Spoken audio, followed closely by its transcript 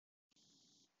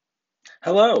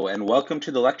Hello, and welcome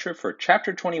to the lecture for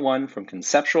Chapter 21 from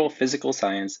Conceptual Physical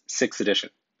Science, 6th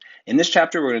edition. In this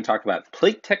chapter, we're going to talk about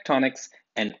plate tectonics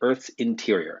and Earth's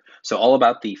interior. So all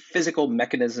about the physical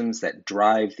mechanisms that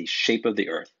drive the shape of the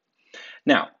Earth.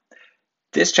 Now,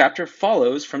 this chapter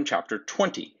follows from chapter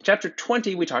 20. In chapter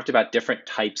 20, we talked about different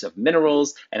types of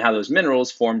minerals and how those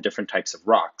minerals form different types of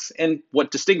rocks and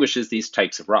what distinguishes these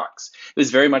types of rocks. It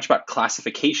was very much about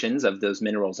classifications of those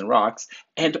minerals and rocks,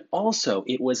 and also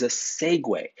it was a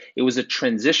segue. It was a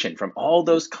transition from all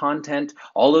those content,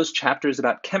 all those chapters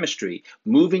about chemistry,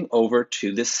 moving over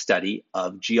to the study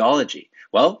of geology.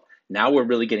 Well, now we're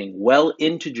really getting well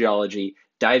into geology,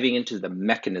 diving into the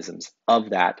mechanisms of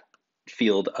that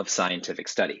field of scientific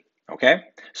study. Okay,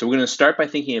 so we're going to start by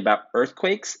thinking about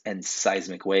earthquakes and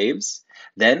seismic waves.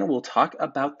 Then we'll talk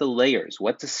about the layers,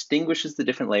 what distinguishes the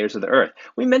different layers of the Earth.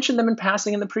 We mentioned them in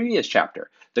passing in the previous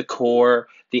chapter, the core,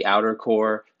 the outer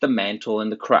core, the mantle,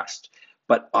 and the crust.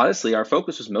 But honestly, our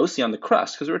focus was mostly on the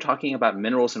crust because we were talking about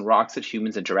minerals and rocks that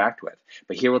humans interact with.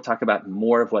 But here we'll talk about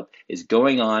more of what is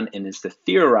going on and is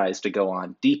theorized to go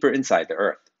on deeper inside the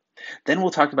Earth. Then we'll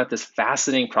talk about this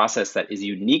fascinating process that is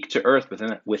unique to Earth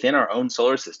within our own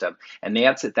solar system. And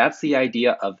that's the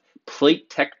idea of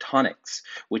plate tectonics,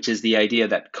 which is the idea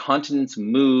that continents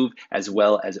move as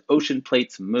well as ocean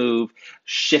plates move,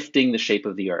 shifting the shape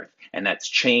of the Earth. And that's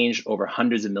changed over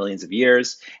hundreds of millions of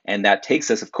years. And that takes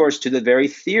us, of course, to the very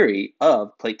theory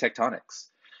of plate tectonics.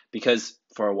 Because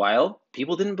for a while,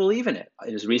 people didn't believe in it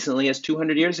as recently as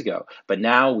 200 years ago. But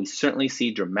now we certainly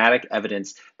see dramatic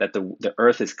evidence that the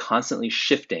Earth is constantly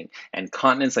shifting, and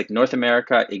continents like North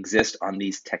America exist on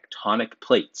these tectonic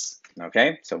plates.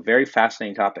 Okay, so very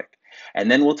fascinating topic.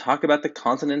 And then we'll talk about the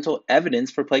continental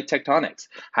evidence for plate tectonics.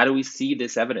 How do we see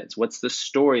this evidence? What's the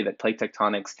story that plate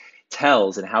tectonics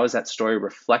tells, and how is that story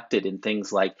reflected in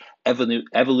things like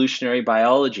evolutionary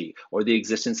biology or the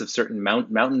existence of certain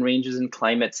mountain ranges and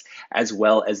climates, as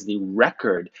well as the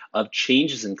record of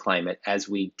changes in climate as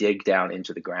we dig down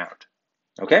into the ground?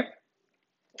 Okay?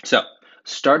 So,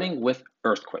 starting with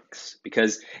earthquakes,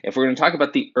 because if we're going to talk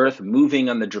about the Earth moving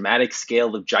on the dramatic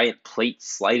scale of giant plates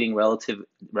sliding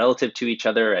relative to each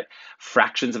other at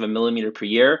fractions of a millimeter per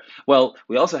year, well,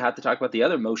 we also have to talk about the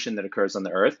other motion that occurs on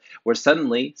the Earth, where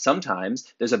suddenly,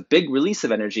 sometimes, there's a big release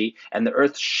of energy and the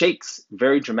Earth shakes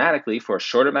very dramatically for a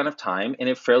short amount of time in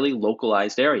a fairly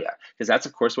localized area, because that's,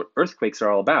 of course, what earthquakes are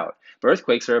all about. But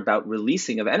earthquakes are about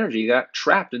releasing of energy that got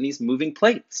trapped in these moving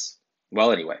plates.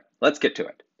 Well, anyway, let's get to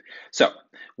it. So,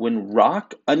 when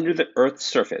rock under the Earth's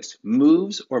surface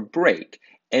moves or breaks,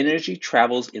 energy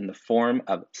travels in the form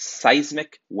of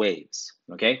seismic waves.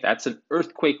 Okay, that's an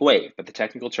earthquake wave, but the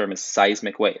technical term is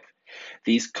seismic wave.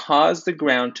 These cause the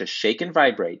ground to shake and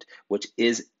vibrate, which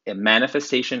is a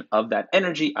manifestation of that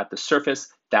energy at the surface.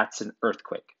 That's an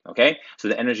earthquake. Okay, so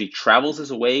the energy travels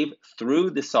as a wave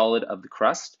through the solid of the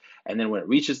crust, and then when it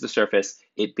reaches the surface,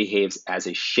 it behaves as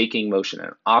a shaking motion,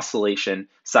 an oscillation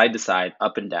side to side,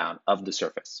 up and down of the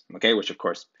surface, okay, which of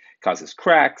course causes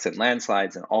cracks and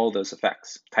landslides and all those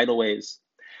effects. Tidal waves.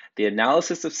 The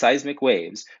analysis of seismic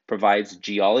waves provides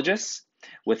geologists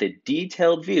with a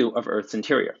detailed view of Earth's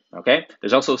interior. Okay,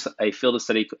 there's also a field of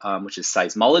study which is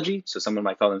seismology. So someone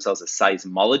might call themselves a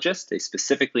seismologist. They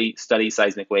specifically study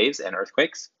seismic waves and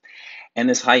earthquakes. And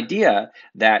this idea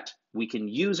that we can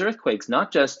use earthquakes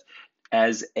not just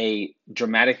as a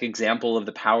dramatic example of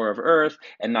the power of Earth,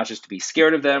 and not just to be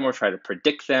scared of them or try to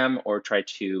predict them or try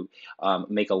to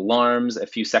make alarms a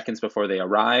few seconds before they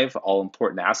arrive, all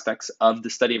important aspects of the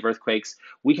study of earthquakes.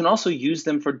 We can also use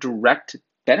them for direct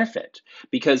benefit,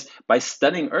 because by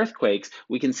studying earthquakes,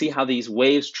 we can see how these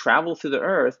waves travel through the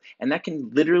Earth, and that can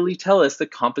literally tell us the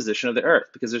composition of the Earth,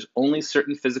 because there's only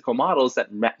certain physical models that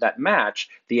match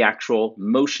the actual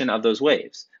motion of those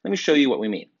waves. Let me show you what we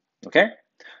mean, okay?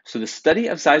 So the study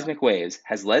of seismic waves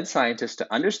has led scientists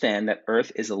to understand that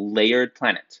Earth is a layered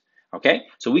planet. Okay,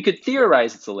 so we could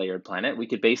theorize it's a layered planet. We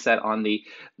could base that on the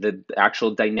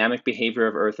actual dynamic behavior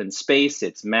of Earth in space,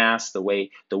 its mass, the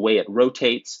way it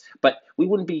rotates. But we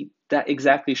wouldn't be that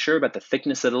exactly sure about the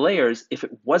thickness of the layers if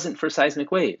it wasn't for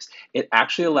seismic waves. It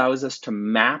actually allows us to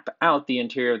map out the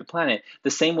interior of the planet the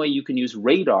same way you can use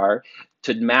radar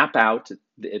to map out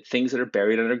things that are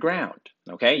buried underground.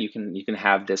 Okay, you can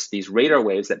have these radar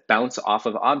waves that bounce off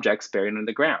of objects buried under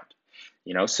the ground.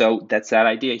 So that's that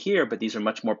idea here, but these are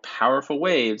much more powerful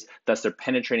waves, thus they're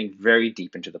penetrating very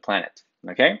deep into the planet.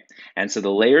 Okay, and so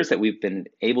the layers that we've been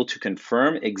able to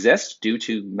confirm exist due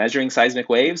to measuring seismic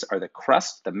waves are the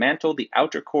crust, the mantle, the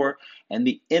outer core, and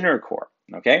the inner core.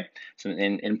 Okay, so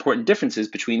important differences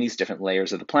between these different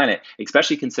layers of the planet,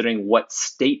 especially considering what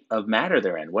state of matter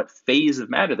they're in, what phase of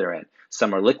matter they're in.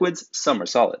 Some are liquids, some are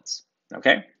solids.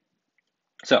 Okay,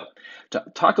 so to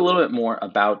talk a little bit more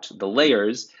about the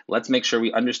layers, let's make sure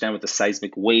we understand what the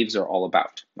seismic waves are all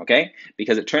about. Okay,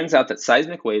 because it turns out that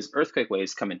seismic waves, earthquake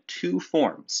waves, come in two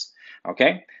forms.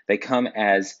 Okay, they come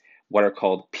as what are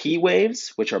called P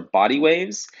waves, which are body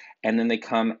waves, and then they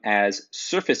come as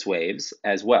surface waves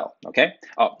as well. Okay.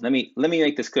 Oh, let me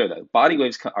make this clear though. Body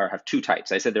waves have two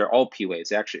types. I said they're all P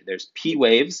waves. Actually, there's P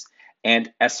waves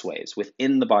and S waves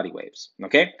within the body waves.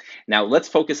 Okay. Now let's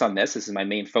focus on this. This is my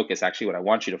main focus. Actually, what I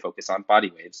want you to focus on: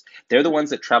 body waves. They're the ones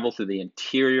that travel through the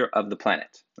interior of the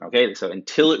planet. Okay. So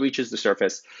until it reaches the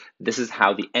surface, this is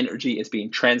how the energy is being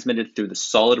transmitted through the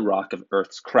solid rock of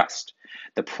Earth's crust.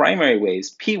 The primary waves,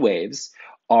 P waves,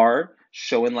 are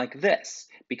shown like this,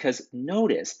 because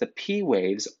notice the P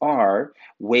waves are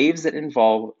waves that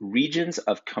involve regions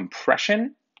of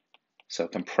compression, so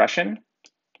compression,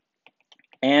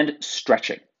 and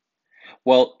stretching.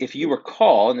 Well, if you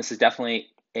recall, and this is definitely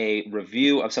a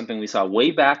review of something we saw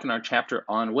way back in our chapter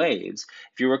on waves,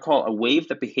 if you recall, a wave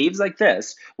that behaves like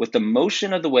this, with the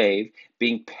motion of the wave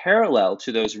being parallel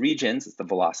to those regions, it's the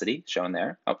velocity shown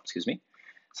there. Oh, excuse me.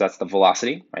 So that's the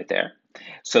velocity right there.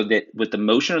 So that with the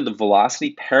motion of the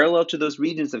velocity parallel to those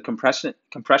regions of compression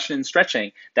and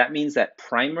stretching, that means that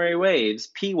primary waves,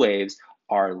 P waves,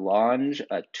 are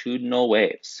longitudinal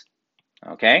waves.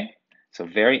 Okay? So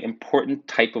very important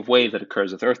type of wave that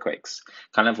occurs with earthquakes,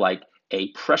 kind of like a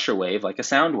pressure wave, like a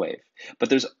sound wave. But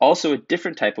there's also a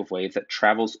different type of wave that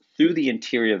travels through the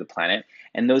interior of the planet,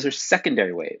 and those are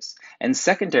secondary waves. And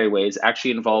secondary waves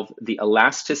actually involve the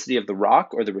elasticity of the rock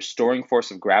or the restoring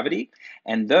force of gravity,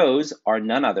 and those are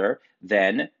none other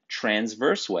than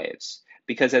transverse waves.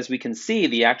 Because as we can see,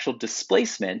 the actual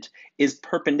displacement is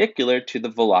perpendicular to the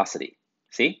velocity.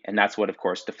 See? And that's what, of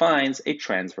course, defines a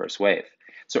transverse wave.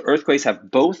 So earthquakes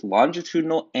have both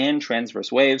longitudinal and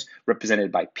transverse waves,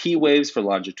 represented by P waves for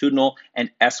longitudinal and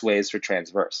S waves for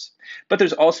transverse. But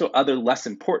there's also other less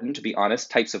important, to be honest,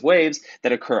 types of waves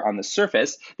that occur on the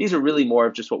surface. These are really more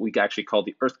of just what we actually call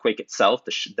the earthquake itself,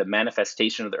 the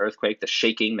manifestation of the earthquake, the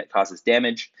shaking that causes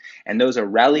damage. And those are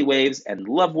Rayleigh waves and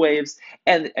love waves.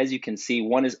 And as you can see,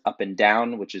 one is up and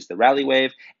down, which is the Rayleigh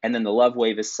wave, and then the love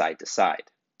wave is side to side.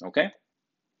 Okay?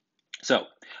 So,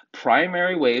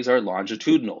 primary waves are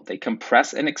longitudinal. They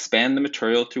compress and expand the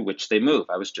material through which they move.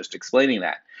 I was just explaining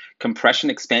that. Compression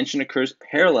expansion occurs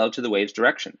parallel to the wave's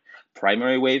direction.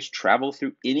 Primary waves travel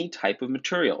through any type of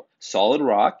material: solid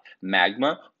rock,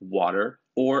 magma, water,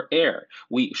 or air.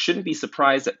 We shouldn't be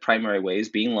surprised that primary waves,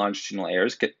 being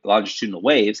longitudinal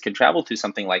waves, can travel through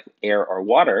something like air or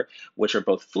water, which are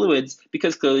both fluids,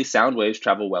 because clearly sound waves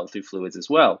travel well through fluids as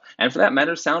well. And for that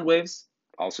matter, sound waves,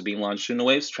 also being longitudinal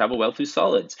waves, travel well through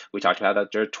solids. We talked about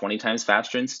that they're 20 times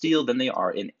faster in steel than they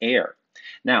are in air.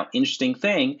 Now, interesting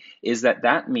thing is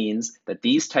that means that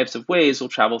these types of waves will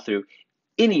travel through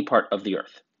any part of the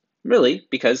Earth. Really,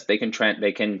 because they can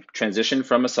transition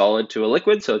from a solid to a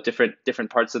liquid. So different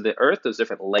parts of the Earth, those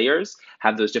different layers,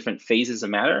 have those different phases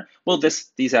of matter. Well,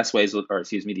 these S waves,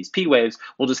 these P waves,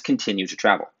 will just continue to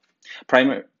travel.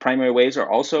 Primary waves are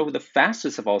also the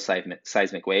fastest of all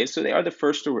seismic waves, so they are the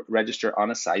first to register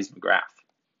on a seismograph.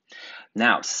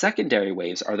 Now, secondary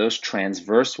waves are those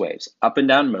transverse waves, up and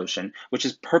down motion, which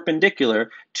is perpendicular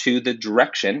to the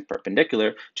direction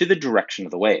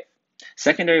of the wave.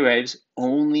 Secondary waves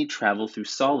only travel through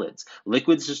solids.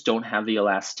 Liquids just don't have the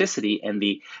elasticity and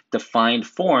the defined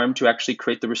form to actually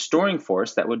create the restoring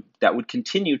force that would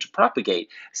continue to propagate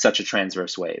such a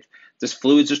transverse wave. This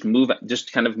fluids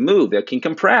just kind of move. It can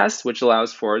compress, which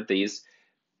allows for these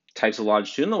types of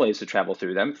longitudinal waves to travel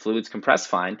through them. Fluids compress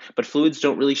fine, but fluids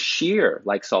don't really shear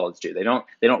like solids do. They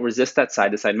don't resist that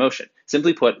side-to-side motion.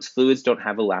 Simply put, fluids don't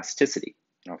have elasticity.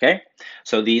 Okay?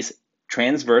 So these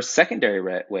transverse secondary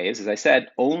waves, as I said,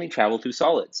 only travel through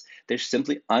solids. They're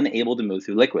simply unable to move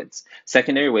through liquids.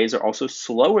 Secondary waves are also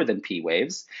slower than P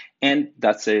waves, and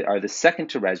thus are the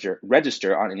second to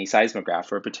register on any seismograph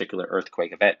for a particular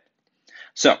earthquake event.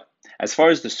 So, as far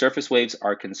as the surface waves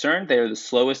are concerned, they are the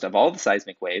slowest of all the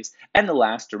seismic waves and the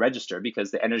last to register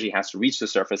because the energy has to reach the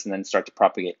surface and then start to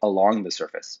propagate along the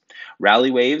surface.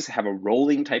 Rayleigh waves have a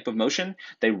rolling type of motion.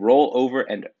 They roll over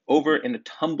and over in a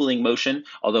tumbling motion,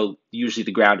 although usually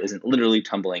the ground isn't literally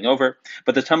tumbling over,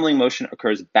 but the tumbling motion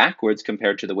occurs backwards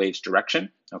compared to the wave's direction.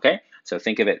 Okay, so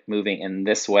think of it moving in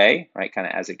this way, right, kind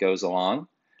of as it goes along.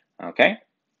 Okay.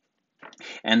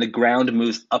 And the ground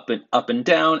moves up and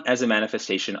down as a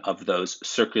manifestation of those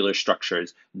circular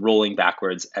structures rolling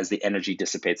backwards as the energy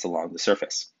dissipates along the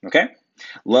surface. Okay?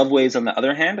 Love waves, on the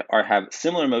other hand, have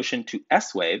similar motion to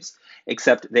S waves,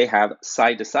 except they have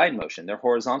side-to-side motion. They're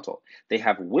horizontal. They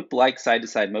have whip-like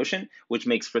side-to-side motion, which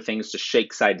makes for things to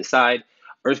shake side to side.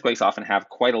 Earthquakes often have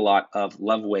quite a lot of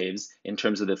love waves in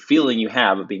terms of the feeling you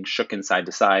have of being shooken side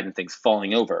to side and things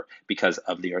falling over because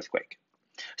of the earthquake.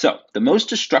 So, the most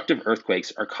destructive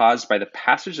earthquakes are caused by the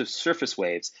passage of surface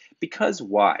waves. Because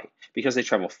why? Because they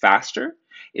travel faster?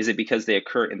 Is it because they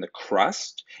occur in the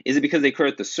crust? Is it because they occur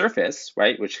at the surface,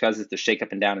 right, which causes it to shake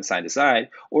up and down and side to side?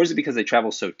 Or is it because they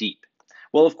travel so deep?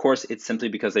 Well, of course, it's simply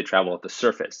because they travel at the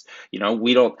surface. We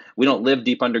don't live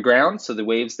deep underground, so the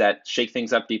waves that shake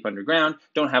things up deep underground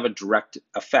don't have a direct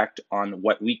effect on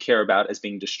what we care about as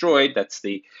being destroyed. That's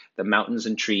the mountains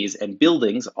and trees and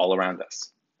buildings all around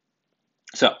us.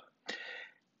 So,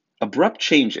 abrupt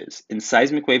changes in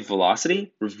seismic wave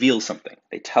velocity reveal something.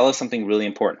 They tell us something really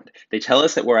important. They tell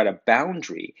us that we're at a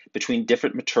boundary between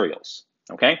different materials.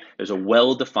 Okay, there's a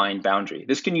well-defined boundary.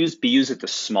 This can be used at the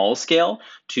small scale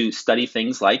to study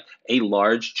things like a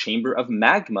large chamber of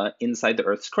magma inside the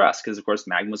Earth's crust, because of course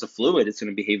magma is a fluid. It's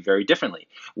going to behave very differently.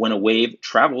 When a wave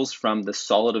travels from the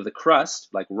solid of the crust,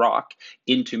 like rock,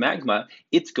 into magma,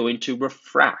 it's going to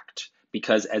refract,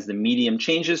 because as the medium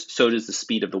changes, so does the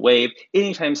speed of the wave.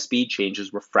 Anytime speed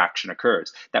changes, refraction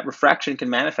occurs. That refraction can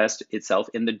manifest itself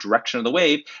in the direction of the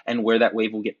wave and where that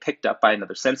wave will get picked up by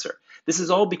another sensor. This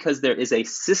is all because there is a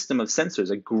system of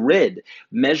sensors, a grid,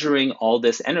 measuring all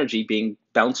this energy being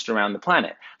bounced around the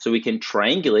planet. So we can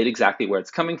triangulate exactly where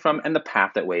it's coming from and the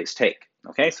path that waves take.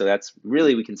 Okay, so that's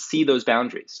really, we can see those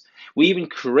boundaries. We even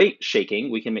create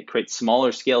shaking. We can create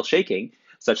smaller scale shaking,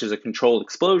 such as a controlled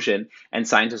explosion, and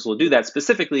scientists will do that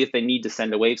specifically if they need to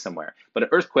send a wave somewhere. But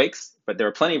there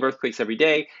are plenty of earthquakes every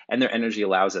day, and their energy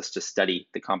allows us to study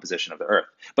the composition of the Earth.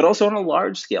 But also on a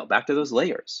large scale, back to those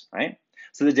layers, right?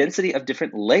 So the density of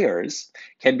different layers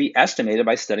can be estimated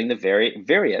by studying the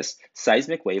various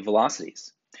seismic wave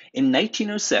velocities. In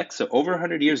 1906, so over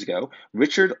 100 years ago,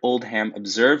 Richard Oldham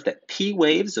observed that P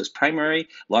waves, those primary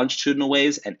longitudinal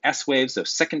waves, and S waves,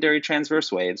 those secondary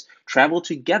transverse waves, travel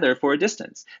together for a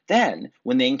distance. Then,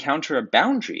 when they encounter a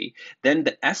boundary, then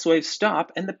the S waves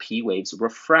stop and the P waves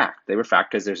refract. They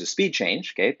refract because there's a speed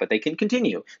change, okay, but they can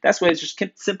continue. The S waves just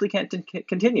simply can't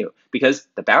continue because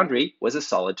the boundary was a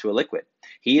solid to a liquid.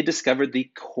 He had discovered the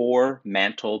core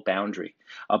mantle boundary,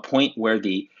 a point where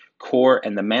the core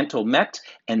and the mantle met,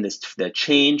 and the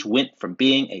change went from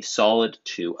being a solid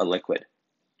to a liquid.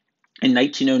 In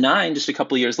 1909, just a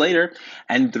couple years later,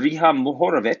 Andrija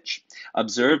Mohorovic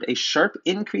observed a sharp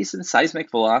increase in seismic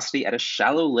velocity at a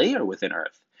shallow layer within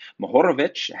Earth.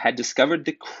 Mohorovic had discovered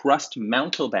the crust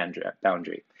mantle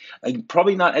boundary.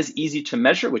 Probably not as easy to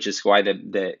measure, which is why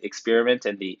the experiment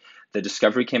and the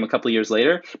discovery came a couple of years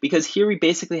later, because here we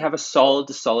basically have a solid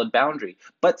to solid boundary,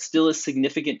 but still a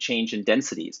significant change in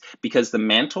densities, because the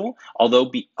mantle,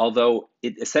 although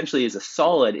it essentially is a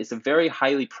solid, it's a very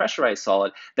highly pressurized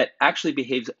solid that actually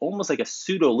behaves almost like a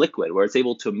pseudo-liquid, where it's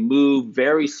able to move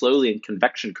very slowly in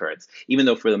convection currents, even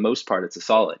though for the most part it's a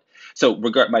solid. So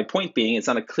my point being, it's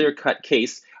not a clear-cut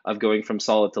case of going from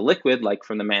solid to liquid, like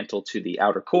from the mantle to the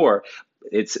outer core.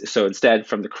 So instead,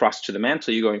 from the crust to the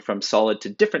mantle, you're going from solid to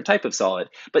different type of solid.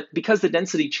 But because the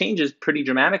density changes pretty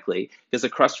dramatically, because the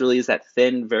crust really is that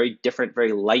thin, very different,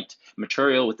 very light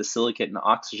material with the silicate and the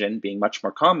oxygen being much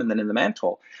more common than in the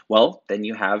mantle, well, then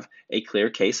you have a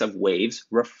clear case of waves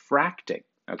refracting.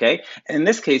 Okay, and in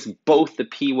this case, both the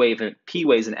P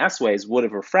waves and S waves would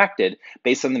have refracted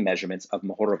based on the measurements of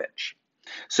Mohorovic.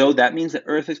 So that means that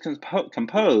Earth is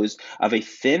composed of a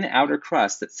thin outer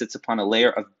crust that sits upon a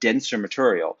layer of denser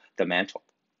material, the mantle.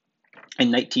 In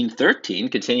 1913,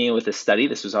 continuing with this study,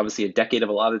 this was obviously a decade of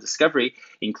a lot of discovery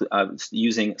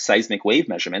using seismic wave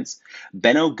measurements,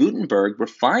 Benno Gutenberg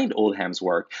refined Oldham's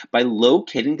work by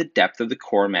locating the depth of the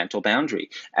core mantle boundary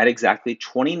at exactly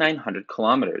 2,900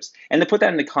 kilometers. And to put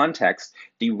that into context,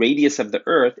 the radius of the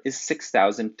Earth is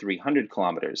 6,300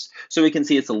 kilometers. So we can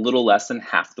see it's a little less than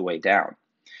half the way down.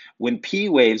 When P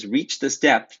waves reach this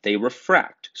depth, they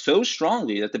refract so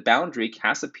strongly that the boundary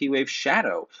casts a P wave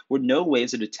shadow where no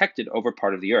waves are detected over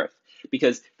part of the Earth,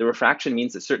 because the refraction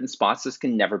means that certain spots just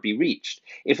can never be reached.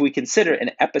 If we consider an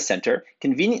epicenter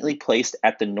conveniently placed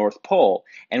at the North Pole,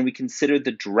 and we consider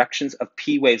the directions of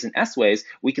P waves and S waves,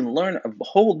 we can learn a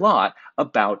whole lot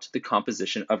about the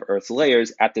composition of Earth's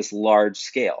layers at this large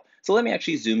scale. So let me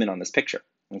actually zoom in on this picture.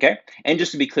 Okay, and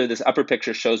just to be clear, this upper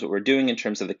picture shows what we're doing in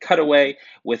terms of the cutaway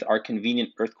with our convenient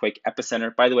earthquake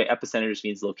epicenter. By the way, epicenter just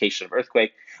means location of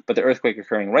earthquake, but the earthquake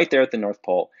occurring right there at the North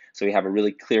Pole. So we have a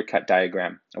really clear-cut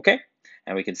diagram, okay?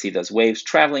 And we can see those waves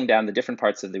traveling down the different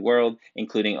parts of the world,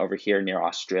 including over here near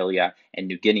Australia and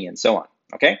New Guinea and so on.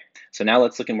 Okay, so now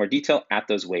let's look in more detail at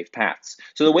those wave paths.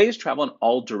 So the waves travel in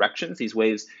all directions. These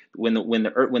waves, when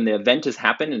the event has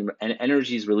happened and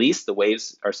energy is released, the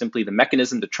waves are simply the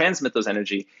mechanism to transmit that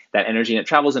energy, and it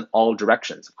travels in all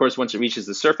directions. Of course, once it reaches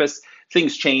the surface,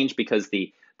 things change because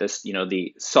the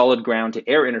solid ground to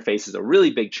air interface is a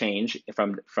really big change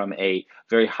from a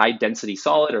very high density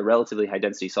solid or relatively high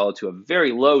density solid to a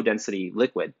very low density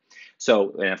liquid.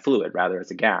 So, in a fluid rather, it's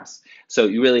a gas. So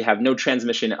you really have no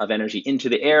transmission of energy into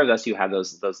the air, thus you have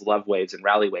those Love waves and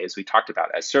Rayleigh waves we talked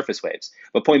about as surface waves.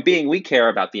 But point being, we care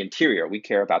about the interior. We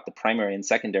care about the primary and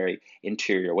secondary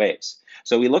interior waves.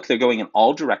 So we look, they're going in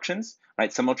all directions,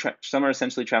 right? Some are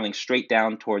essentially traveling straight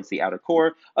down towards the outer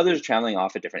core, others are traveling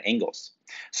off at different angles.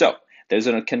 So there's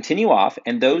going to continue off,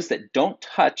 and those that don't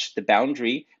touch the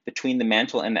boundary between the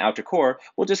mantle and the outer core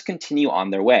will just continue on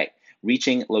their way,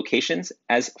 reaching locations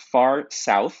as far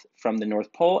south from the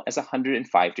North Pole as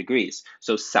 105 degrees.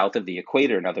 So south of the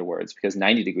equator, in other words, because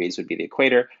 90 degrees would be the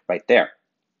equator right there.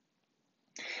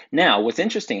 Now, what's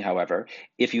interesting, however,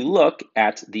 if you look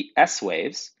at the S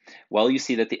waves, well, you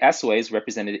see that the S waves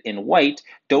represented in white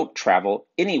don't travel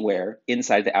anywhere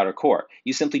inside the outer core.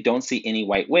 You simply don't see any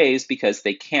white waves because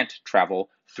they can't travel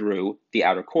through the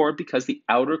outer core because the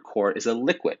outer core is a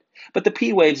liquid. But the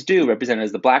P waves do, represented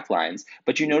as the black lines,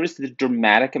 but you notice the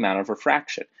dramatic amount of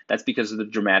refraction. That's because of the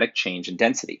dramatic change in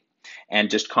density and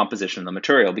just composition of the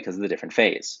material because of the different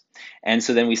phase. And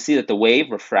so then we see that the wave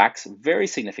refracts very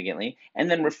significantly and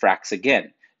then refracts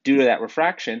again. Due to that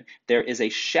refraction, there is a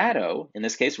shadow, in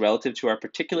this case relative to our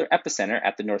particular epicenter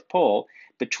at the North Pole,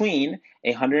 between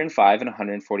 105 and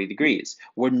 140 degrees,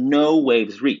 where no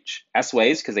waves reach. S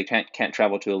waves, because they can't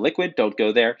travel to a liquid, don't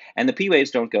go there, and the P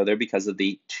waves don't go there because of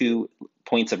the 2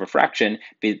 points of refraction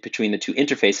between the 2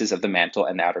 interfaces of the mantle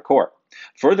and the outer core.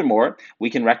 Furthermore,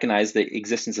 we can recognize the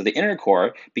existence of the inner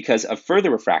core because of further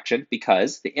refraction,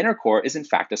 because the inner core is in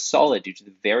fact a solid due to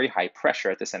the very high pressure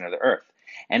at the center of the Earth.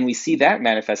 And we see that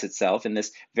manifest itself in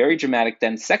this very dramatic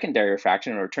then secondary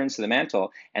refraction and returns to the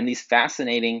mantle, and these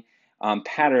fascinating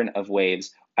pattern of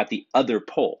waves at the other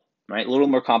pole. Right? A little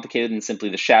more complicated than simply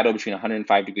the shadow between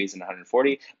 105 degrees and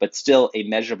 140, but still a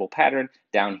measurable pattern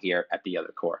down here at the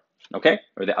other core. Okay,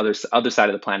 or the other side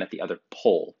of the planet, the other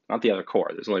pole, not the other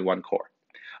core. There's only one core.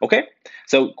 Okay,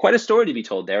 so quite a story to be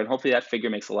told there, and hopefully that figure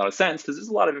makes a lot of sense because there's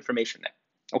a lot of information there.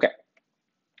 Okay,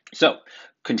 so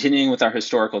continuing with our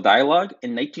historical dialogue,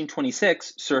 in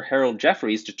 1926, Sir Harold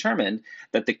Jeffreys determined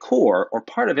that the core, or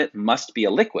part of it, must be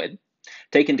a liquid.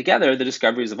 Taken together, the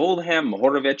discoveries of Oldham,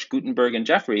 Mohorovic, Gutenberg, and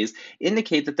Jeffreys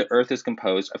indicate that the Earth is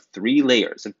composed of 3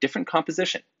 layers of different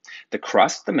composition: the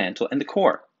crust, the mantle, and the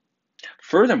core.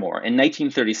 Furthermore, in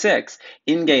 1936,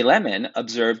 Inge Lehmann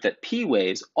observed that P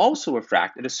waves also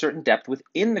refract at a certain depth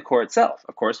within the core itself.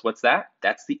 Of course, what's that?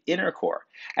 That's the inner core.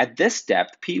 At this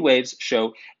depth, P waves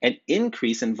show an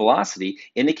increase in velocity,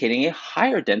 indicating a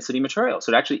higher density material.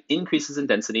 So it actually increases in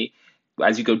density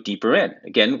as you go deeper in.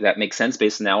 Again, that makes sense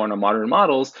based now on our modern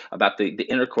models about the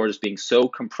inner core just being so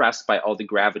compressed by all the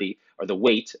gravity or the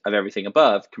weight of everything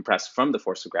above, compressed from the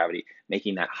force of gravity,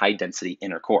 making that high density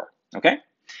inner core. Okay?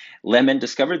 Lehmann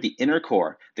discovered the inner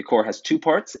core. The core has 2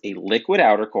 parts, a liquid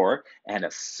outer core and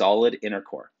a solid inner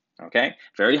core. Okay,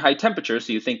 very high temperature,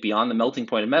 so you think beyond the melting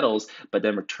point of metals, but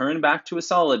then return back to a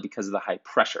solid because of the high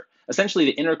pressure. Essentially,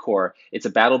 the inner core, it's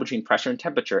a battle between pressure and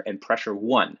temperature, and pressure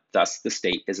won. Thus, the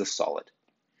state is a solid.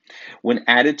 When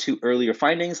added to earlier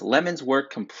findings, Lehmann's work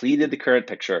completed the current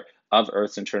picture of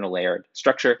Earth's internal layered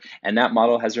structure, and that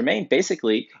model has remained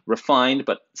basically refined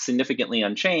but significantly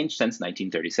unchanged since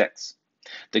 1936.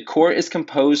 The core is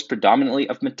composed predominantly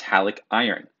of metallic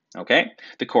iron. Okay,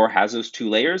 the core has those 2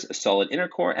 layers, a solid inner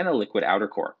core and a liquid outer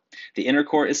core. The inner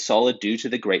core is solid due to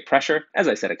the great pressure, as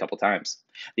I said a couple times.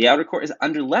 The outer core is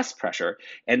under less pressure,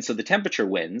 and so the temperature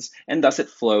wins, and thus it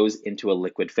flows into a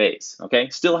liquid phase. Okay,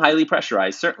 still highly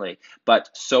pressurized, certainly, but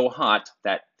so hot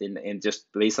that, in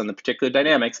just based on the particular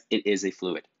dynamics, it is a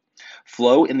fluid.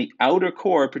 Flow in the outer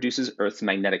core produces Earth's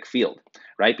magnetic field,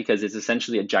 right? Because it's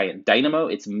essentially a giant dynamo.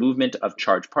 It's movement of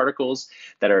charged particles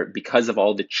that are, because of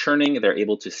all the churning, they're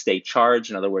able to stay charged.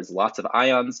 In other words, lots of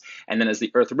ions. And then as the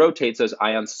Earth rotates, those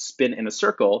ions spin in a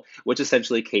circle, which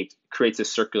essentially creates a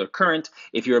circular current.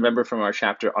 If you remember from our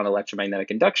chapter on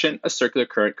electromagnetic induction, a circular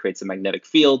current creates a magnetic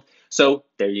field. So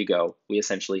there you go. We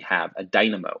essentially have a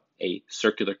dynamo, a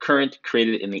circular current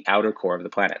created in the outer core of the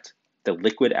planet. The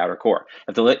liquid outer core.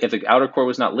 If the outer core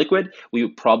was not liquid, we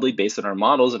would probably, based on our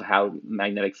models of how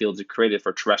magnetic fields are created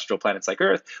for terrestrial planets like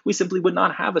Earth, we simply would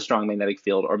not have a strong magnetic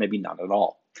field, or maybe none at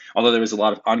all. Although there is a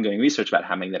lot of ongoing research about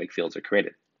how magnetic fields are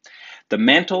created. The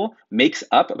mantle makes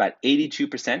up about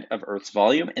 82% of Earth's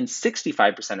volume and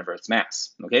 65% of Earth's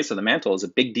mass. Okay, so the mantle is a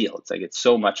big deal. It's like it's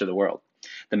so much of the world.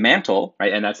 The mantle,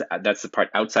 right, and that's the part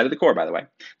outside of the core, by the way.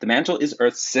 The mantle is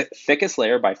Earth's thickest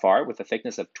layer by far, with a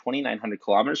thickness of 2,900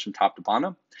 kilometers from top to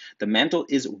bottom. The mantle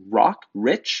is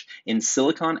rock-rich in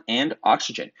silicon and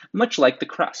oxygen, much like the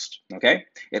crust. Okay,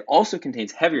 it also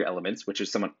contains heavier elements, which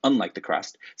is somewhat unlike the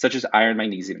crust, such as iron,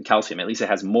 magnesium, and calcium. At least it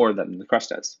has more than the crust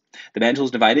does. The mantle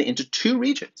is divided into two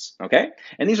regions. Okay,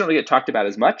 and these don't really get talked about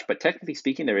as much, but technically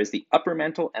speaking, there is the upper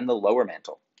mantle and the lower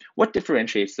mantle. What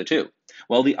differentiates the two?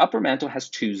 Well, the upper mantle has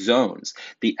two zones,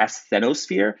 the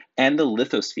asthenosphere and the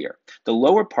lithosphere. The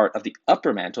lower part of the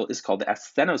upper mantle is called the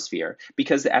asthenosphere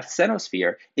because the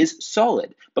asthenosphere is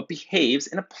solid, but behaves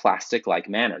in a plastic-like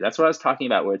manner. That's what I was talking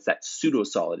about, where it's that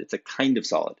pseudo-solid. It's a kind of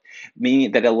solid,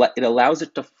 meaning that it allows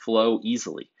it to flow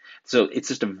easily. So it's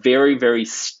just a very, very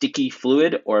sticky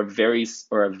fluid or a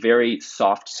very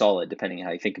soft solid, depending on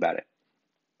how you think about it.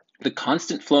 The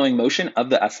constant flowing motion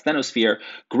of the asthenosphere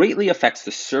greatly affects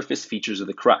the surface features of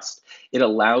the crust. It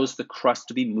allows the crust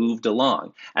to be moved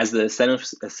along. As the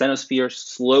asthenosphere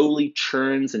slowly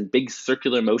churns in big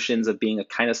circular motions of being a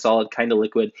kind of solid, kind of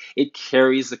liquid, it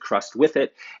carries the crust with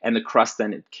it, and the crust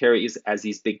then it carries as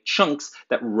these big chunks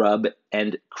that rub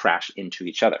and crash into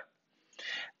each other.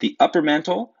 The upper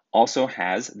mantle also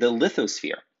has the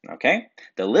lithosphere. Okay,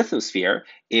 the lithosphere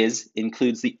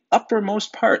includes the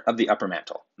uppermost part of the upper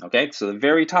mantle. Okay, so the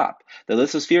very top. The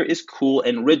lithosphere is cool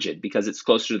and rigid because it's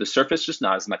closer to the surface, just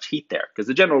not as much heat there. Because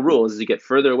the general rule is as you get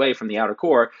further away from the outer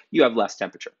core, you have less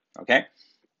temperature. Okay.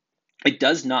 It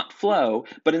does not flow,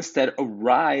 but instead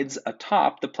rides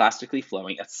atop the plastically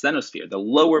flowing asthenosphere, the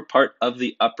lower part of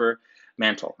the upper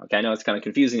mantle. Okay, I know it's kind of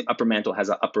confusing. Upper mantle has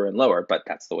an upper and lower, but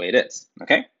that's the way it is.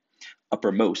 Okay.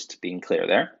 Uppermost being clear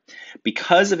there.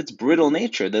 Because of its brittle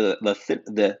nature,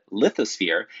 the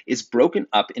lithosphere is broken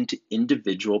up into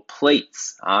individual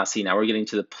plates. See, now we're getting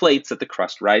to the plates that the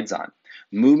crust rides on.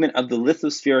 Movement of the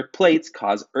lithospheric plates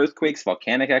cause earthquakes,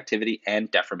 volcanic activity,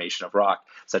 and deformation of rock,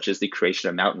 such as the creation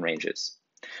of mountain ranges.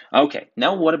 Okay,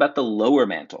 now what about the lower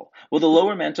mantle? Well, the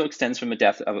lower mantle extends from a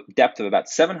depth of about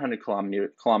 700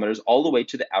 kilometers all the way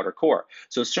to the outer core.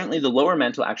 So certainly the lower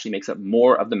mantle actually makes up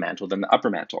more of the mantle than the upper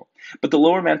mantle. But the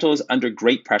lower mantle is under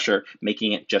great pressure,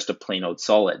 making it just a plain old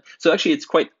solid. So actually it's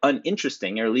quite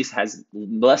uninteresting, or at least has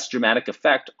less dramatic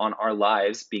effect on our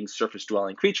lives being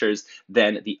surface-dwelling creatures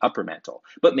than the upper mantle.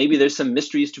 But maybe there's some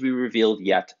mysteries to be revealed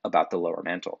yet about the lower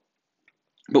mantle.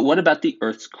 But what about the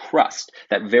Earth's crust,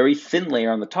 that very thin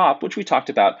layer on the top, which we talked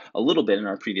about a little bit in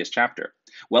our previous chapter?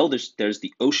 Well, there's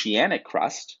the oceanic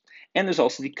crust, and there's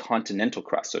also the continental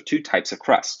crust, so two types of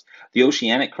crust. The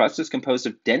oceanic crust is composed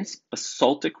of dense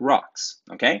basaltic rocks,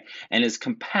 okay, and is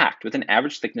compact with an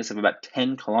average thickness of about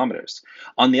 10 kilometers.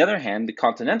 On the other hand, the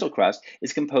continental crust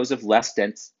is composed of less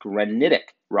dense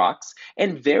granitic rocks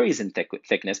and varies in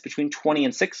thickness between 20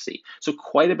 and 60, so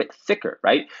quite a bit thicker,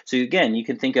 right? So again, you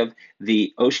can think of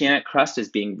the oceanic crust as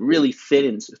being really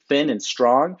thin and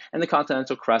strong, and the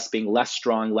continental crust being less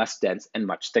strong, less dense, and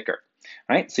much thicker.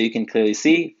 Right? So you can clearly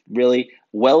see really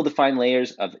well-defined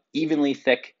layers of evenly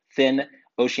thick, thin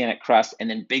oceanic crust, and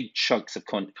then big chunks of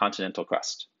continental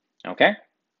crust. Okay?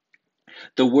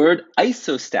 The word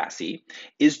isostasy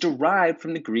is derived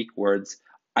from the Greek words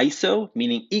iso,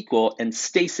 meaning equal, and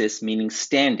stasis, meaning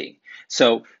standing.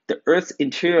 So the Earth's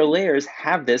interior layers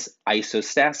have this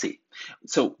isostasy.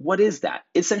 So what is that?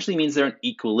 It essentially means they're in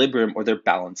equilibrium or they're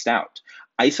balanced out.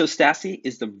 Isostasy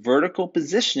is the vertical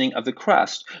positioning of the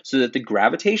crust so that the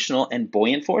gravitational and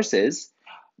buoyant forces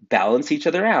balance each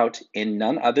other out in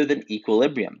none other than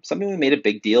equilibrium, something we made a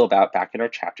big deal about back in our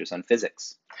chapters on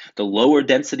physics. The lower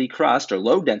density crust, or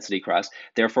low density crust,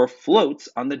 therefore floats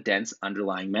on the dense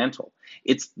underlying mantle.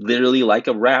 It's literally like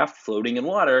a raft floating in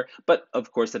water, but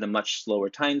of course at a much slower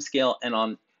time scale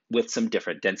and with some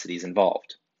different densities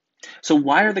involved. So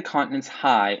why are the continents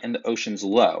high and the oceans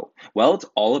low? Well, it's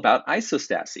all about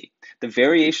isostasy. The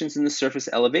variations in the surface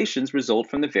elevations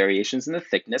result from the variations in the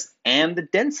thickness and the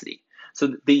density.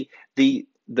 So the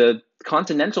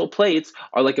continental plates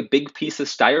are like a big piece of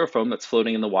styrofoam that's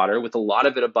floating in the water with a lot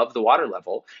of it above the water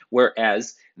level,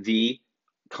 whereas the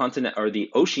continent or the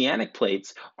oceanic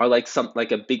plates are like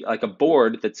a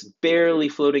board that's barely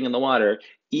floating in the water,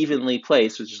 evenly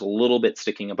placed with just a little bit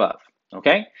sticking above.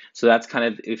 Okay, so that's kind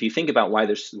of, if you think about why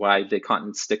the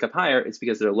continents stick up higher, it's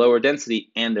because they're lower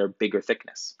density and they're bigger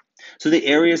thickness. So the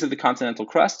areas of the continental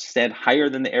crust stand higher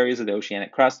than the areas of the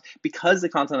oceanic crust because the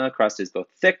continental crust is both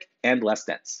thick and less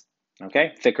dense.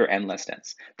 Okay, thicker and less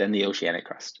dense than the oceanic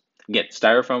crust. Again,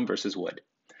 styrofoam versus wood.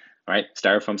 All right,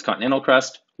 styrofoam's continental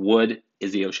crust, wood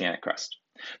is the oceanic crust.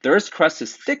 The Earth's crust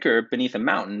is thicker beneath a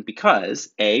mountain because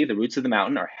A, the roots of the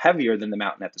mountain are heavier than the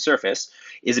mountain at the surface.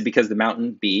 Is it because the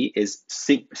mountain, B,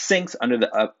 sinks under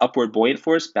the upward buoyant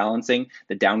force balancing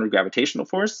the downward gravitational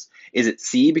force? Is it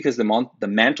C, because the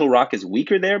mantle rock is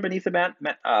weaker there beneath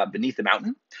the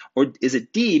mountain? Or is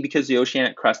it D, because the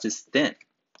oceanic crust is thin?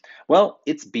 Well,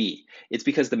 it's B. It's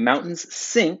because the mountains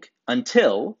sink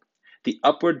until the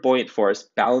upward buoyant force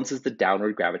balances the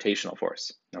downward gravitational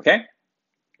force. Okay?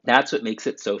 That's what makes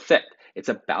it so thick. It's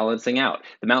a balancing out.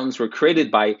 The mountains were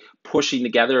created by pushing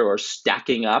together or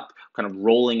stacking up, kind of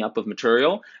rolling up of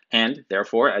material, and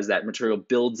therefore, as that material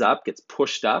builds up, gets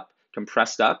pushed up,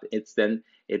 compressed up, it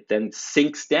then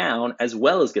sinks down as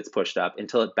well as gets pushed up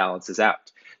until it balances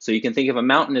out. So you can think of a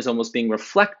mountain as almost being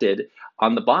reflected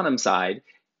on the bottom side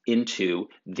into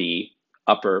the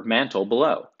upper mantle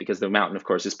below, because the mountain, of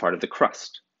course, is part of the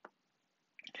crust.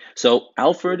 So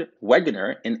Alfred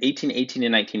Wegener in 1818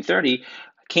 and 1930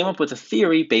 came up with a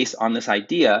theory based on this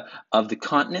idea of the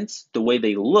continents, the way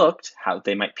they looked, how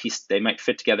they might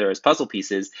fit together as puzzle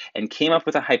pieces, and came up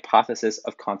with a hypothesis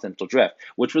of continental drift,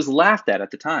 which was laughed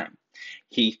at the time.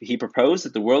 He proposed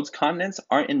that the world's continents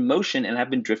are in motion and have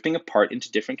been drifting apart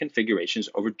into different configurations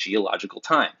over geological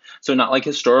time. So not like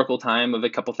historical time of a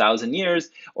couple thousand years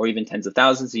or even tens of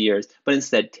thousands of years, but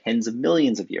instead tens of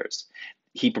millions of years.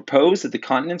 He proposed that the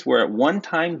continents were at one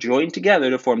time joined together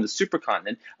to form the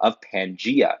supercontinent of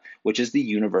Pangaea, which is the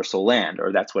universal land,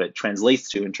 or that's what it translates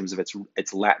to in terms of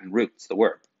its Latin roots, the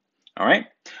word. All right,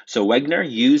 so Wegener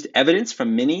used evidence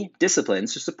from many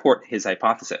disciplines to support his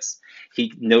hypothesis.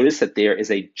 He noticed that there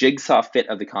is a jigsaw fit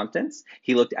of the continents.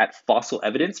 He looked at fossil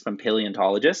evidence from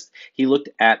paleontologists. He looked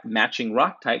at matching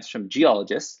rock types from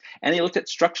geologists, and he looked at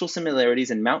structural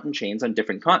similarities in mountain chains on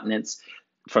different continents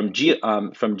from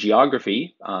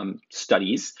geography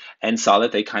studies and saw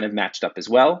that they kind of matched up as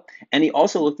well. And he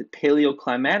also looked at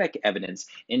paleoclimatic evidence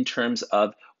in terms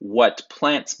of what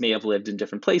plants may have lived in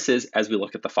different places as we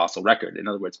look at the fossil record. In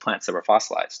other words, plants that were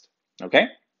fossilized. Okay?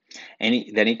 And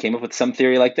then he came up with some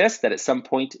theory like this, that at some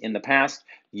point in the past,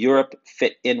 Europe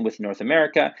fit in with North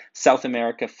America, South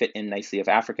America fit in nicely with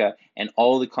Africa, and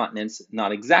all the continents,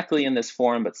 not exactly in this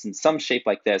form, but in some shape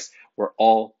like this, were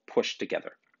all pushed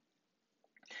together.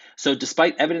 So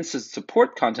despite evidence to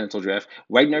support continental drift,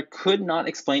 Wegener could not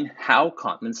explain how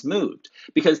continents moved,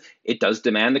 because it does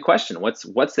demand the question, what's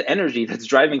the energy that's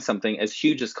driving something as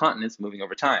huge as continents moving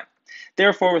over time?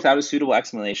 Therefore, without a suitable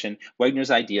explanation,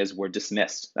 Wegener's ideas were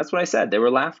dismissed. That's what I said, they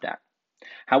were laughed at.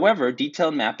 However,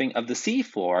 detailed mapping of the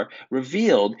seafloor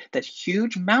revealed that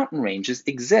huge mountain ranges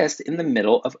exist in the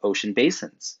middle of ocean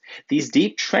basins. These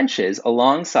deep trenches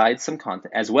alongside some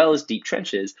as well as deep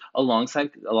trenches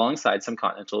alongside some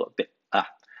continental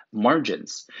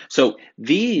margins. So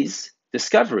these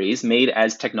discoveries, made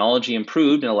as technology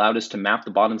improved and allowed us to map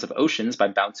the bottoms of oceans by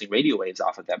bouncing radio waves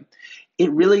off of them, it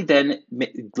really then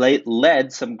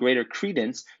led some greater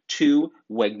credence to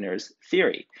Wegener's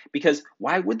theory. Because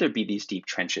why would there be these deep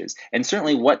trenches? And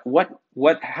certainly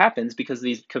what happens because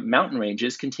these mountain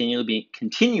ranges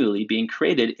continually being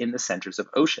created in the centers of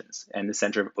oceans and the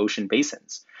center of ocean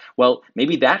basins? Well,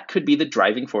 maybe that could be the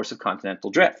driving force of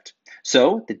continental drift.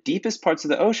 So the deepest parts of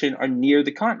the ocean are near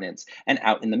the continents, and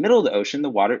out in the middle of the ocean, the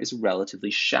water is relatively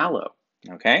shallow.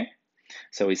 Okay?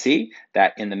 So we see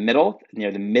that in the middle,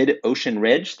 near the mid-ocean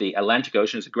ridge, the Atlantic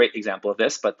Ocean is a great example of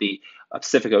this, but the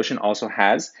Pacific Ocean also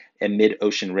has a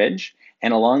mid-ocean ridge.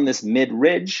 And along this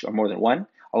mid-ridge, or more than one,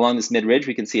 along this mid-ridge,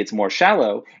 we can see it's more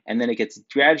shallow, and then it gets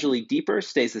gradually deeper,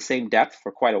 stays the same depth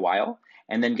for quite a while,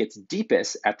 and then gets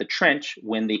deepest at the trench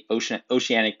when the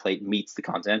oceanic plate meets the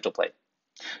continental plate.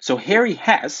 So Harry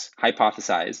Hess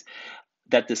hypothesized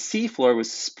that the seafloor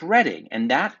was spreading, and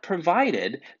that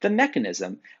provided the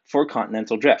mechanism for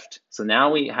continental drift. So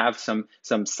now we have some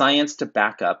science to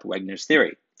back up Wegener's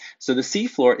theory. So the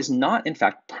seafloor is not, in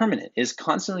fact, permanent. It is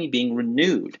constantly being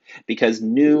renewed because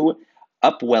new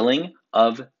upwelling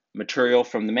of material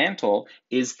from the mantle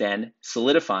is then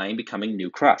solidifying, becoming new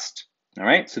crust. All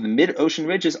right, so the mid-ocean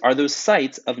ridges are those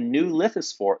sites of new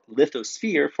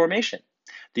lithosphere formation.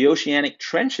 The oceanic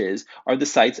trenches are the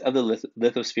sites of the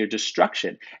lithosphere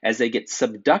destruction as they get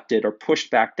subducted or pushed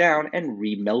back down and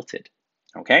remelted,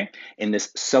 okay, in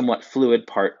this somewhat fluid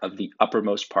part of the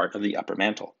uppermost part of the upper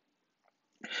mantle.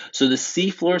 So the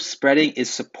seafloor spreading is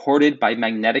supported by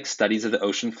magnetic studies of the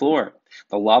ocean floor.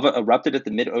 The lava erupted at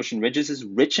the mid-ocean ridges is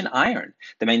rich in iron.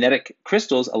 The magnetic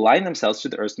crystals align themselves to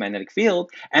the Earth's magnetic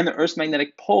field, and the Earth's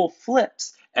magnetic pole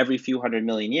flips every few 100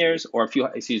 million years, or few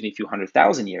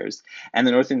 100,000 years, and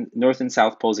the north and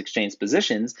south poles exchange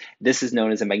positions, this is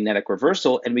known as a magnetic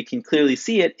reversal, and we can clearly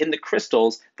see it in the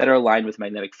crystals that are aligned with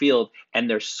magnetic field and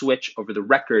their switch over the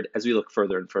record as we look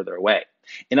further and further away.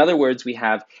 In other words, we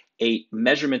have a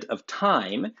measurement of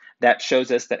time that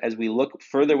shows us that as we look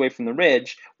further away from the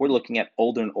ridge, we're looking at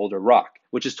older and older rock,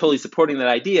 which is totally supporting that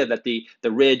idea that the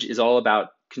ridge is all about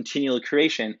continual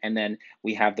creation, and then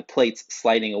we have the plates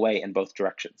sliding away in both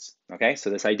directions. Okay, so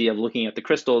this idea of looking at the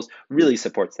crystals really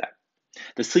supports that.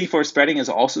 The seafloor spreading is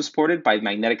also supported by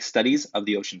magnetic studies of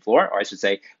the ocean floor, or I should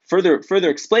say, further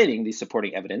explaining the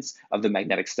supporting evidence of the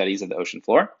magnetic studies of the ocean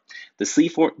floor. The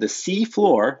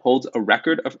seafloor holds a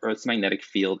record of Earth's magnetic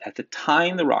field at the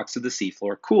time the rocks of the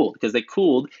seafloor cooled, because they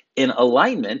cooled in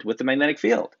alignment with the magnetic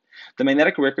field. The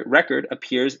magnetic record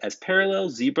appears as parallel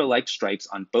zebra-like stripes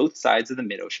on both sides of the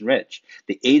mid-ocean ridge.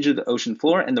 The age of the ocean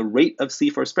floor and the rate of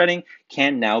seafloor spreading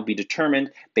can now be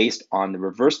determined based on the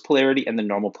reverse polarity and the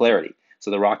normal polarity. So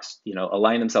the rocks,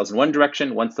 align themselves in one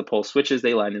direction. Once the pole switches,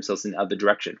 they align themselves in the other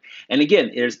direction. And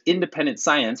again, there's independent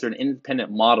science or an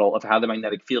independent model of how the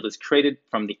magnetic field is created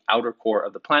from the outer core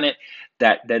of the planet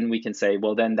that then we can say,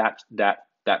 well, then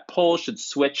that pole should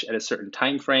switch at a certain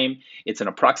time frame. It's an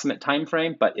approximate time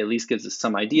frame, but at least gives us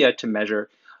some idea to measure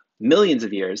millions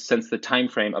of years, since the time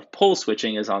frame of pole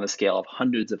switching is on the scale of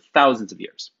hundreds of thousands of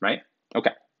years, right?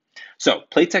 Okay. So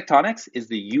plate tectonics is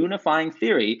the unifying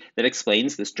theory that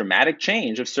explains this dramatic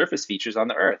change of surface features on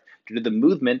the Earth due to the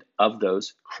movement of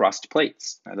those crust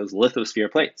plates, those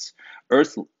lithosphere plates.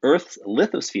 Earth's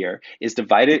lithosphere is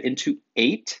divided into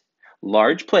 8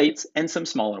 large plates and some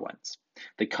smaller ones.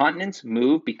 The continents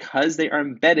move because they are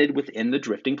embedded within the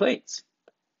drifting plates.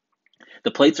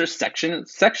 The plates are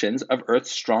sections of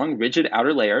Earth's strong, rigid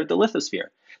outer layer, the lithosphere.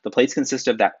 The plates consist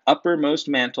of that uppermost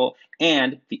mantle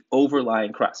and the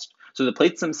overlying crust. So the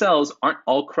plates themselves aren't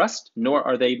all crust, nor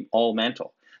are they all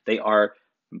mantle. They are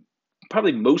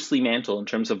probably mostly mantle in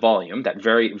terms of volume, that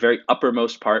very, very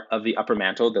uppermost part of the upper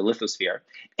mantle, the lithosphere.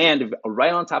 And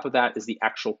right on top of that is the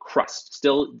actual crust,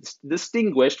 still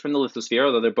distinguished from the lithosphere,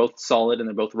 although they're both solid and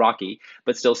they're both rocky,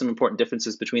 but still some important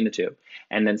differences between the two.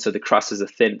 And then so the crust is a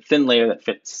thin layer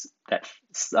that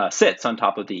sits on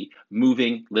top of the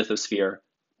moving lithosphere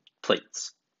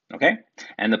plates. Okay,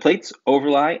 and the plates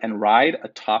overlie and ride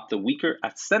atop the weaker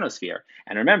asthenosphere.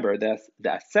 And remember, the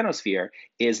asthenosphere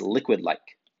is liquid-like.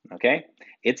 Okay,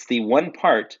 it's the one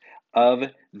part of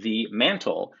the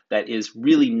mantle that is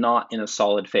really not in a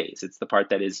solid phase. It's the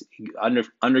part that is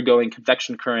undergoing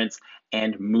convection currents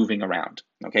and moving around,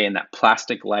 okay, in that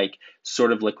plastic-like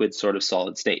sort of liquid, sort of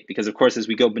solid state. Because of course, as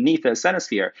we go beneath the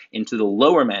asthenosphere into the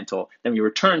lower mantle, then we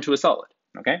return to a solid,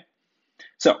 okay?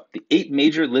 So the 8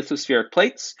 major lithospheric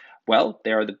plates, well,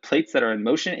 they are the plates that are in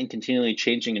motion and continually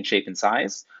changing in shape and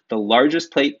size. The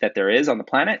largest plate that there is on the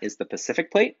planet is the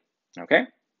Pacific plate, okay?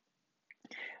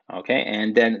 Okay,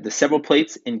 and then the several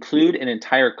plates include an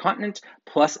entire continent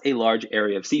plus a large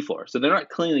area of seafloor. So they're not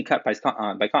cleanly cut by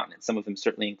continents. Some of them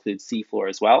certainly include seafloor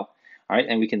as well. All right,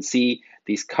 and we can see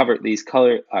these colored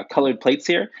plates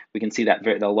here. We can see that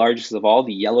the largest of all,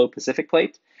 the yellow Pacific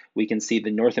plate. We can see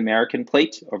the North American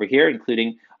plate over here,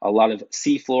 including a lot of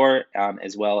seafloor,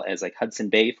 as well as like Hudson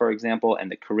Bay, for example, and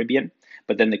the Caribbean.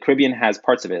 But then the Caribbean has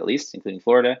parts of it, at least, including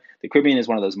Florida. The Caribbean is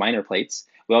one of those minor plates.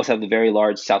 We also have the very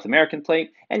large South American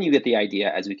plate, and you get the idea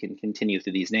as we can continue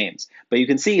through these names. But you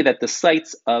can see that the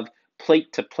sites of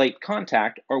plate-to-plate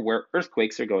contact are where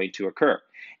earthquakes are going to occur.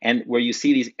 And where you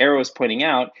see these arrows pointing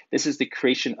out, this is the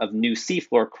creation of new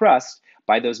seafloor crust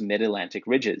by those mid-Atlantic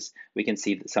ridges. We can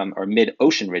see some are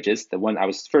mid-ocean ridges. The one I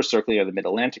was first circling are the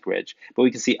mid-Atlantic ridge, but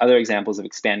we can see other examples of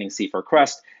expanding seafloor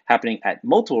crust happening at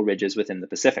multiple ridges within the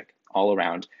Pacific, all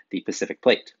around the Pacific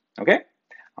plate. Okay?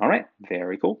 All right,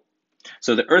 very cool.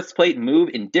 So the Earth's plate move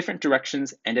in different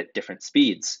directions and at different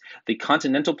speeds. The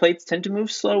continental plates tend to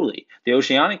move slowly. The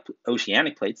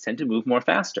oceanic plates tend to move more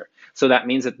faster. So that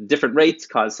means that different rates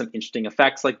cause some interesting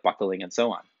effects like buckling and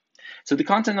so on. So the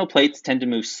continental plates tend to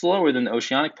move slower than the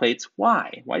oceanic plates.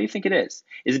 Why? Why do you think it is?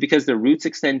 Is it because their roots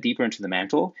extend deeper into the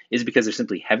mantle? Is it because they're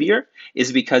simply heavier? Is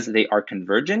it because they are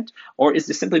convergent? Or is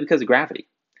it simply because of gravity?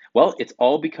 Well, it's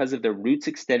all because of their roots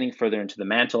extending further into the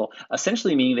mantle,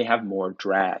 essentially meaning they have more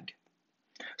drag.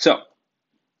 So,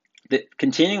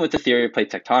 continuing with the theory of plate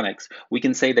tectonics, we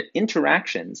can say that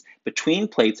interactions between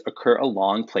plates occur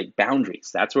along plate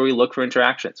boundaries. That's where we look for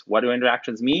interactions. What do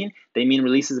interactions mean? They mean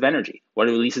releases of energy. What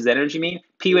do releases of energy mean?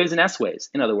 P waves and S waves.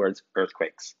 In other words,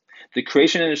 earthquakes. The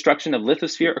creation and destruction of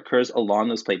lithosphere occurs along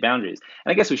those plate boundaries.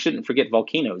 And I guess we shouldn't forget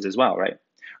volcanoes as well, right?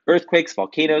 Earthquakes,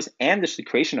 volcanoes, and the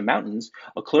creation of mountains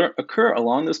occur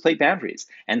along those plate boundaries,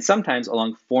 and sometimes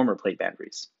along former plate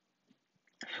boundaries.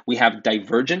 We have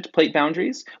divergent plate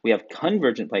boundaries, we have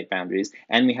convergent plate boundaries,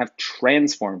 and we have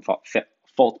transform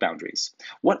fault boundaries.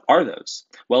 What are those?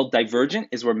 Well, divergent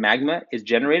is where magma is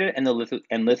generated and the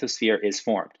lithosphere is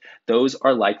formed. Those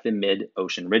are like the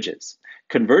mid-ocean ridges.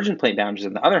 Convergent plate boundaries,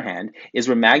 on the other hand, is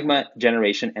where magma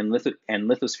generation and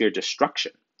lithosphere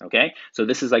destruction. Okay, so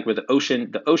this is like where the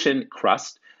ocean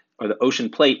crust or the ocean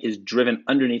plate is driven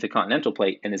underneath the continental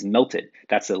plate and is melted.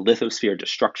 That's the lithosphere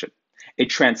destruction. A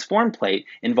transformed plate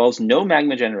involves no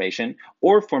magma generation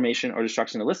or formation or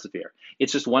destruction of the lithosphere.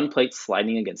 It's just one plate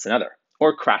sliding against another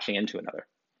or crashing into another.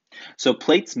 So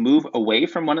plates move away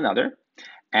from one another.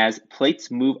 As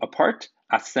plates move apart,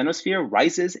 a asthenosphere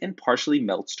rises and partially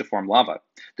melts to form lava.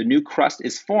 The new crust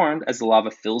is formed as the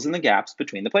lava fills in the gaps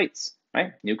between the plates,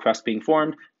 right? New crust being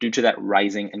formed due to that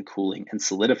rising and cooling and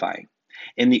solidifying.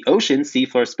 In the ocean,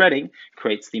 seafloor spreading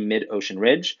creates the mid-ocean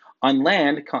ridge. On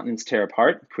land, continents tear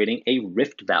apart, creating a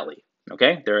rift valley.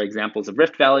 Okay, there are examples of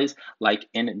rift valleys like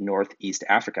in Northeast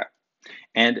Africa.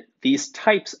 And these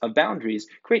types of boundaries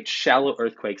create shallow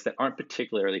earthquakes that aren't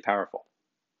particularly powerful.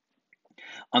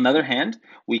 On the other hand,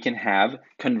 we can have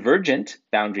convergent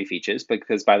boundary features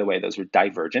because, by the way, those were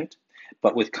divergent.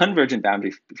 But with convergent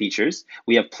boundary features,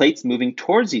 we have plates moving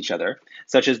towards each other,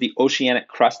 such as the oceanic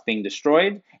crust being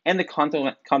destroyed and the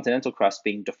continental crust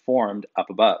being deformed up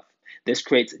above. This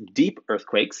creates deep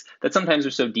earthquakes that sometimes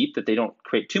are so deep that they don't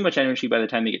create too much energy by the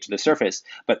time they get to the surface,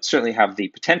 but certainly have the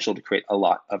potential to create a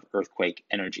lot of earthquake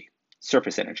energy,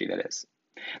 surface energy, that is.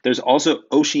 There's also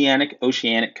oceanic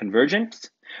convergence.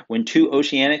 When two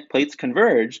oceanic plates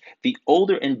converge, the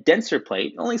older and denser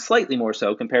plate, only slightly more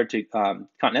so compared to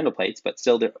continental plates, but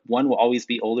still one will always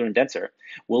be older and denser,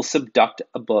 will subduct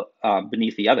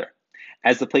beneath the other.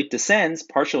 As the plate descends,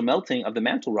 partial melting of the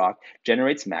mantle rock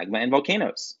generates magma and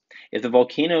volcanoes. If the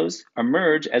volcanoes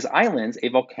emerge as islands, a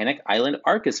volcanic island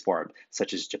arc is formed,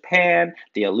 such as Japan,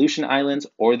 the Aleutian Islands,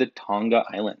 or the Tonga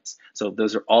Islands. So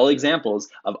those are all examples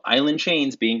of island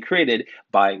chains being created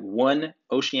by one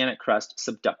oceanic crust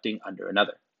subducting under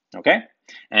another. Okay?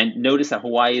 And notice that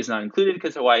Hawaii is not included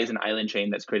because Hawaii is an island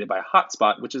chain that's created by a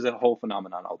hotspot, which is a whole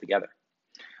phenomenon altogether.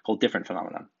 Whole different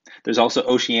phenomenon. There's also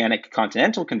oceanic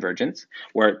continental convergence,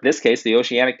 where in this case, the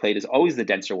oceanic plate is always the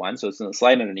denser one, so it's going to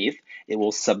slide underneath. It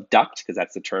will subduct, because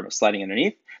that's the term of sliding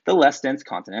underneath, the less dense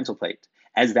continental plate.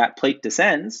 As that plate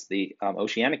descends, the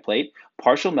oceanic plate,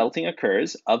 partial melting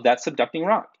occurs of that subducting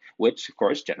rock, which of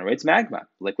course generates magma,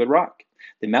 liquid rock.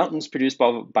 The mountains produced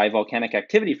by volcanic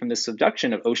activity from the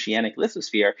subduction of oceanic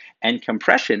lithosphere and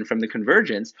compression from the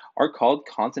convergence are called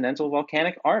continental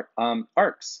volcanic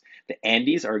arcs. The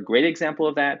Andes are a great example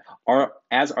of that,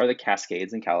 as are the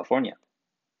Cascades in California.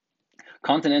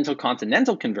 Continental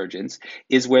convergence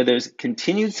is where there's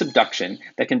continued subduction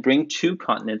that can bring two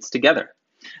continents together.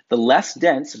 The less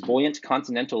dense, buoyant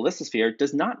continental lithosphere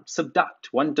does not subduct.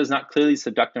 One does not clearly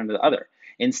subduct under the other.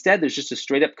 Instead, there's just a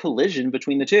straight up collision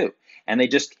between the two, and they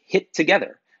just hit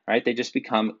together, right? They just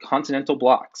become continental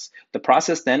blocks. The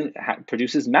process then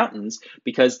produces mountains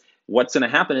because what's going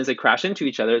to happen is they crash into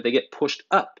each other, they get pushed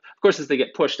up. Of course, as they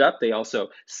get pushed up, they also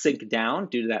sink down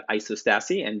due to that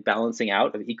isostasy and balancing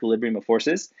out of equilibrium of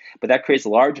forces. But that creates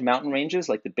large mountain ranges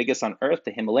like the biggest on Earth,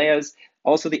 the Himalayas,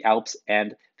 also the Alps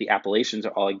and the Appalachians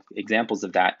are all examples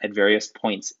of that at various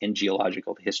points in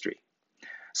geological history.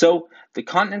 So the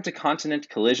continent-to-continent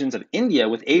collisions of India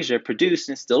with Asia produced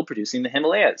and is still producing the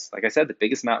Himalayas. Like I said, the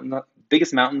biggest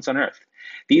mountains on Earth.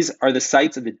 These are the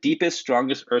sites of the deepest,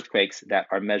 strongest earthquakes that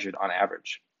are measured on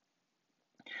average.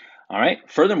 All right.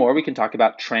 Furthermore, we can talk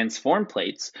about transform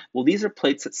plates. Well, these are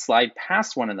plates that slide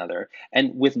past one another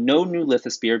and with no new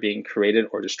lithosphere being created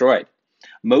or destroyed.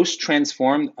 Most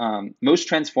transform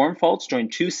faults join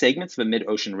two segments of a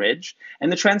mid-ocean ridge,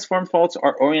 and the transform faults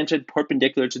are oriented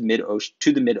perpendicular to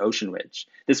the mid-ocean ridge.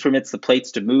 This permits the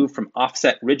plates to move from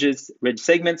offset ridge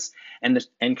segments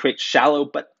and create shallow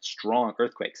but strong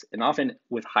earthquakes, and often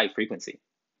with high frequency.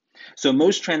 So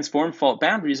most transform fault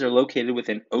boundaries are located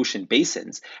within ocean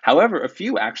basins. However, a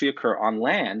few actually occur on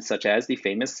land, such as the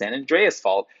famous San Andreas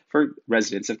Fault for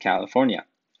residents of California.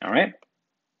 All right.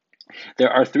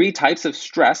 There are three types of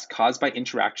stress caused by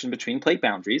interaction between plate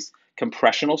boundaries: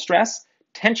 compressional stress,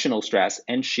 tensional stress,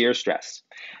 and shear stress.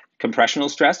 Compressional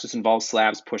stress just involves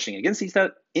slabs pushing against each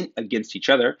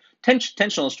other.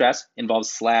 Tensional stress involves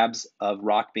slabs of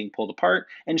rock being pulled apart,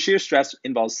 and shear stress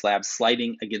involves slabs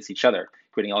sliding against each other,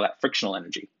 creating all that frictional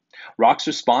energy. Rocks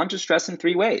respond to stress in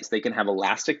three ways. They can have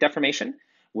elastic deformation,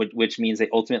 which means they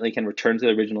ultimately can return to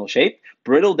their original shape,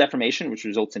 brittle deformation, which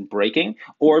results in breaking,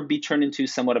 or be turned into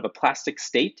somewhat of a plastic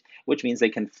state, which means they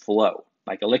can flow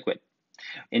like a liquid.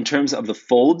 In terms of the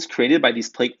folds created by these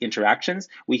plate interactions,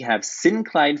 we have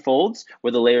syncline folds,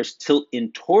 where the layers tilt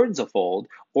in towards a fold,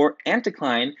 or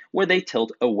anticline, where they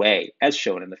tilt away, as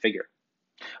shown in the figure.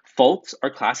 Faults are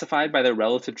classified by their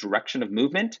relative direction of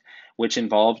movement, which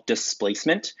involve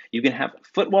displacement. You can have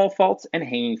footwall faults and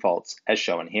hanging faults, as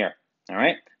shown here. All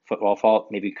right, footwall fault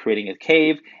maybe creating a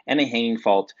cave, and a hanging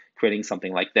fault creating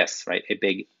something like this, right, a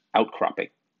big outcropping.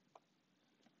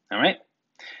 All right.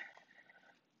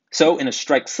 So in a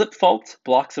strike-slip fault,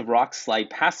 blocks of rock slide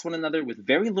past one another with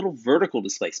very little vertical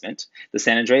displacement. The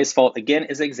San Andreas fault, again,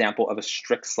 is an example of a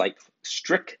strict-slip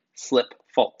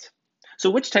fault. So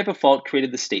which type of fault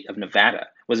created the state of Nevada?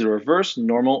 Was it a reverse,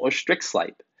 normal, or strict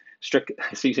slip? Strict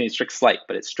slip,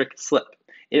 but it's strict slip.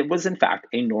 It was, in fact,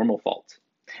 a normal fault.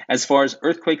 As far as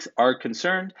earthquakes are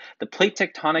concerned, the plate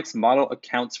tectonics model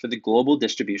accounts for the global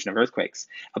distribution of earthquakes.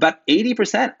 About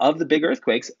 80% of the big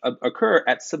earthquakes occur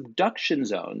at subduction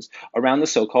zones around the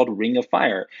so-called Ring of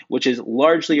Fire, which is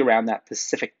largely around that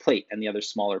Pacific plate and the other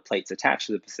smaller plates attached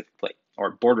to the Pacific plate,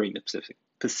 or bordering the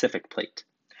Pacific plate.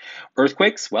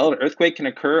 Earthquakes, well, an earthquake can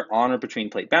occur on or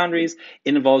between plate boundaries.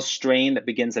 It involves strain that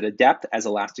begins at a depth as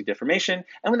elastic deformation,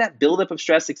 and when that buildup of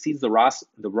stress exceeds the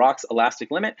rock's elastic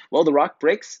limit, well, the rock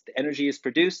breaks, the energy is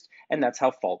produced, and that's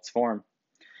how faults form.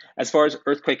 As far as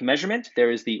earthquake measurement, there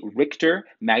is the Richter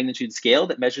magnitude scale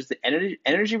that measures the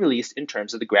energy released in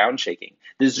terms of the ground shaking.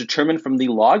 This is determined from the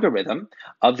logarithm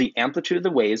of the amplitude of the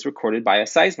waves recorded by a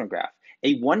seismograph.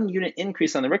 A 1 unit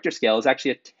increase on the Richter scale is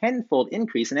actually a 10-fold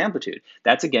increase in amplitude.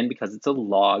 That's again because it's a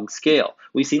log scale.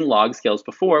 We've seen log scales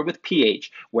before with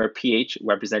pH, where pH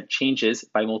represent changes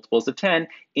by multiples of 10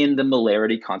 in the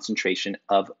molarity concentration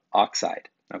of oxide,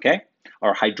 okay,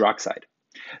 or hydroxide.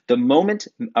 The moment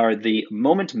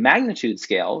magnitude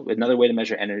scale, another way to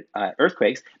measure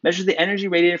earthquakes, measures the energy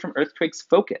radiated from earthquake's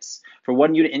focus. For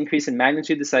 1 unit increase in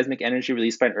magnitude, the seismic energy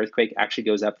released by an earthquake actually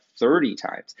goes up 30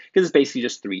 times, because it's basically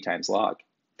just 3 times log.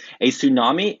 A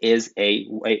tsunami is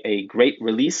a great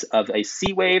release of a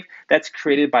sea wave that's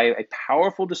created by a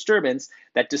powerful disturbance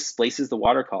that displaces the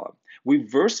water column.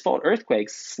 Reverse fault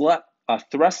earthquakes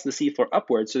thrust the seafloor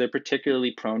upwards, so they're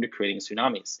particularly prone to creating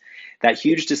tsunamis. That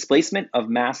huge displacement of a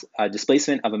mass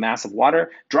of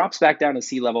water drops back down to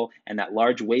sea level, and that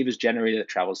large wave is generated that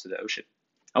travels to the ocean.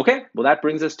 Okay, well, that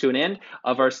brings us to an end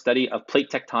of our study of plate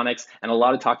tectonics and a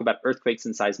lot of talk about earthquakes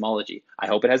and seismology. I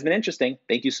hope it has been interesting.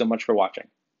 Thank you so much for watching.